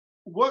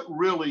what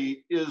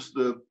really is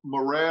the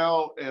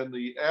morale and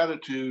the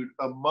attitude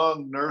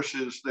among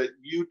nurses that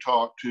you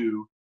talk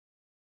to?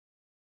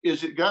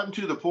 Is it gotten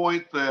to the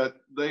point that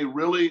they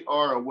really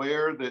are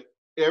aware that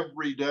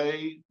every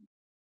day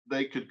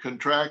they could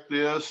contract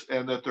this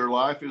and that their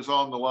life is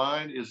on the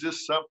line? Is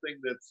this something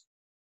that's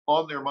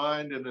on their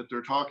mind and that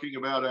they're talking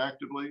about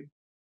actively?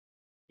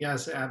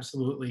 Yes,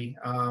 absolutely.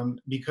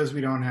 Because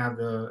we don't have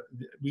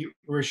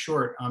we're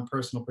short on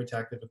personal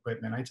protective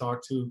equipment. I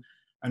talked to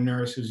a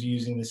nurse who's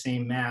using the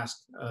same mask,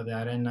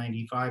 that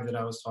N95 that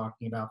I was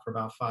talking about, for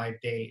about 5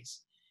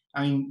 days.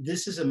 I mean,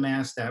 this is a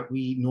mask that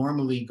we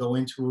normally go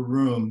into a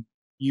room,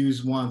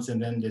 use once,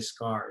 and then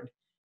discard.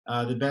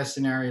 The best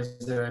scenarios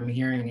that I'm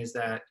hearing is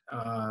that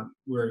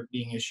we're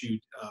being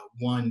issued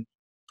one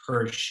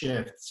per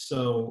shift.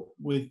 So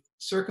with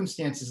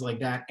circumstances like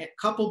that,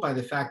 coupled by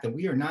the fact that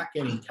we are not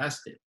getting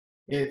tested,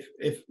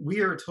 if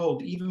we are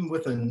told, even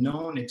with a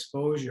known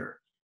exposure,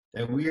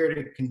 that we are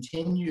to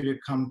continue to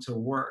come to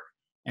work,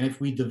 and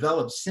if we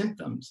develop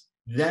symptoms,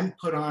 then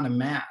put on a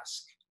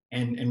mask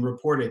and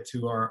report it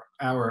to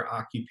our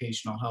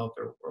occupational health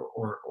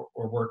or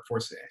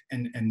workforce,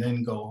 and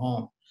then go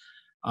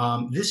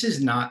home. This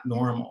is not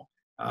normal.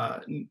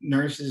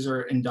 Nurses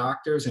and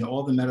doctors and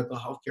all the medical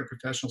healthcare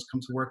professionals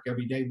come to work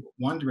every day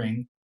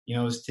wondering,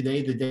 is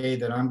today the day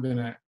that I'm going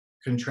to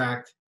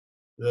contract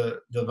the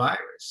virus?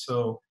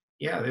 So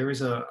yeah, there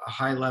is a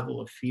high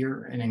level of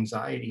fear and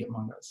anxiety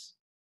among us.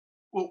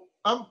 Well,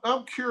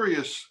 I'm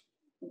curious,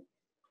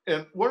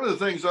 and one of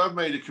the things I've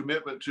made a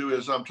commitment to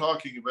as I'm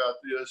talking about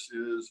this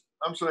is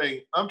I'm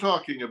saying I'm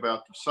talking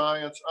about the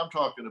science, I'm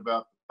talking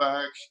about the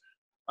facts.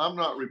 I'm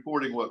not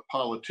reporting what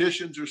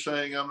politicians are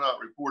saying. I'm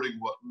not reporting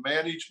what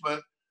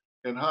management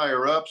and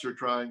higher ups are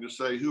trying to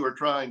say, who are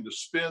trying to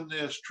spin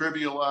this,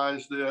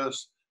 trivialize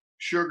this,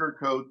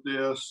 sugarcoat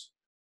this.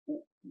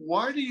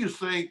 Why do you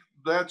think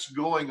that's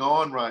going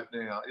on right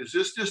now? Is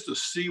this just a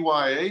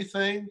CYA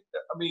thing?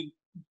 I mean,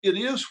 it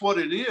is what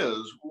it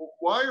is.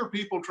 Why are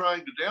people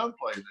trying to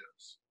downplay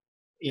this?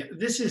 Yeah,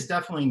 this is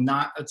definitely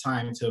not a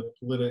time to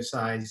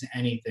politicize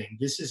anything.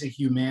 This is a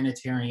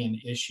humanitarian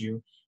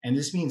issue, and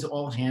this means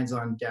all hands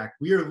on deck.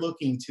 We are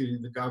looking to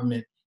the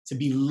government to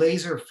be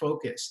laser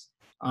focused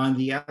on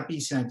the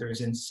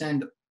epicenters and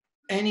send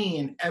any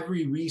and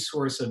every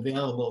resource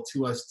available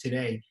to us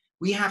today.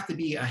 We have to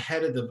be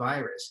ahead of the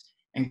virus,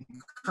 and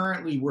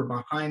currently we're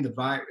behind the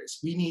virus.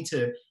 We need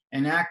to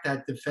enact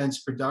that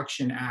Defense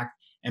Production Act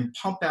and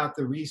pump out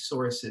the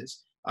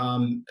resources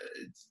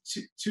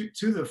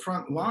to the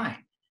front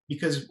line,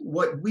 because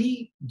what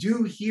we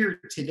do here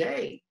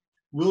today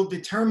will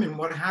determine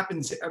what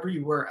happens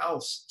everywhere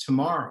else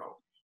tomorrow,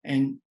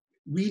 and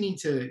we need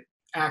to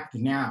act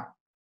now.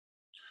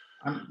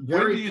 I'm When do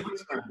very you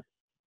concerned.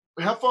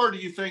 How far do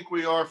you think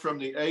we are from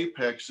the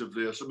apex of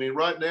this? I mean,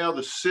 right now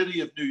the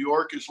city of New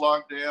York is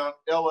locked down,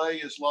 LA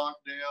is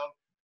locked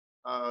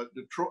down,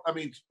 Detroit. I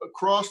mean,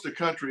 across the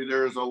country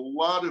there is a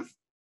lot of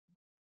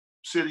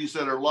cities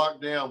that are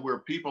locked down where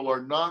people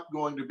are not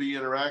going to be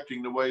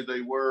interacting the way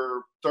they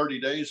were 30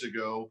 days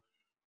ago.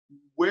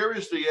 Where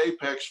is the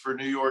apex for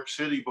New York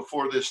City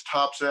before this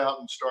tops out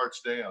and starts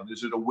down?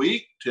 Is it a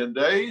week, 10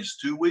 days,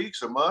 2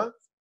 weeks, a month?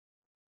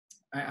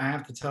 I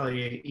have to tell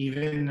you,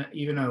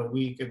 even a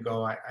week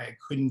ago, I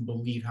couldn't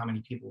believe how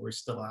many people were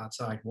still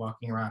outside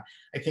walking around.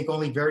 I think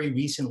only very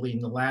recently,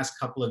 in the last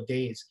couple of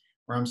days,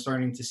 where I'm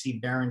starting to see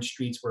barren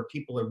streets where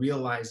people are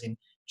realizing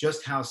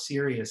just how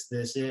serious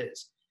this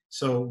is.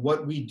 So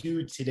what we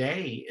do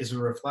today is a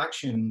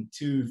reflection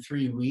 2,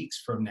 3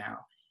 weeks from now.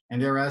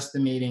 And they're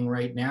estimating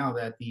right now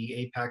that the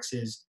apex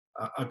is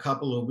a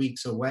couple of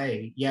weeks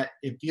away. Yet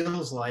it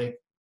feels like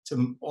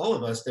to all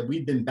of us that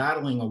we've been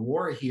battling a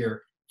war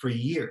here for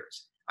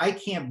years. I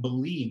can't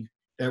believe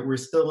that we're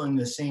still in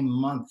the same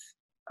month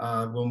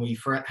when we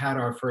had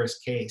our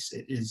first case.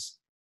 It is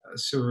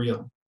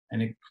surreal,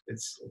 and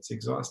it's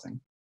exhausting.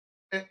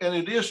 And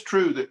it is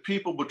true that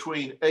people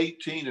between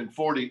 18 and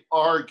 40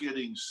 are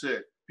getting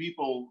sick.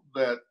 People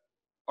that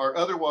are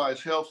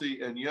otherwise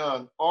healthy and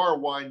young are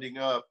winding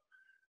up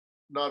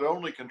not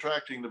only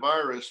contracting the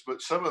virus,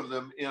 but some of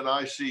them in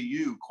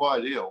ICU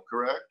quite ill,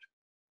 correct?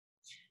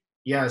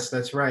 Yes,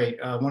 that's right.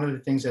 One of the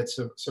things that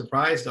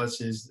surprised us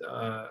is,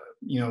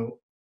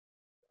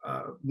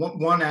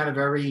 one out of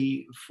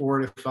every 4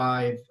 to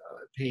 5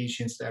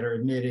 patients that are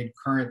admitted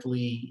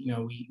currently,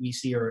 we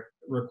see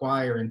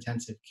require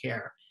intensive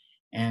care.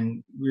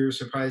 And we were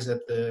surprised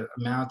at the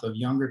amount of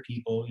younger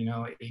people,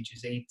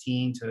 ages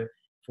 18 to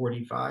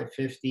 45,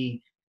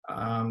 50,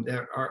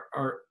 that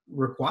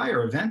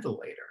require a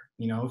ventilator.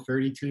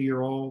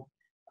 32-year-old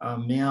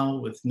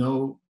male with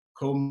no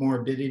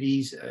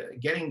comorbidities,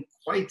 getting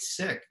quite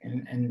sick,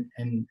 and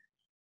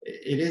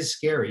it is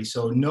scary.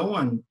 So no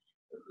one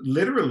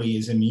literally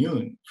is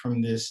immune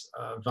from this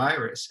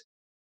virus.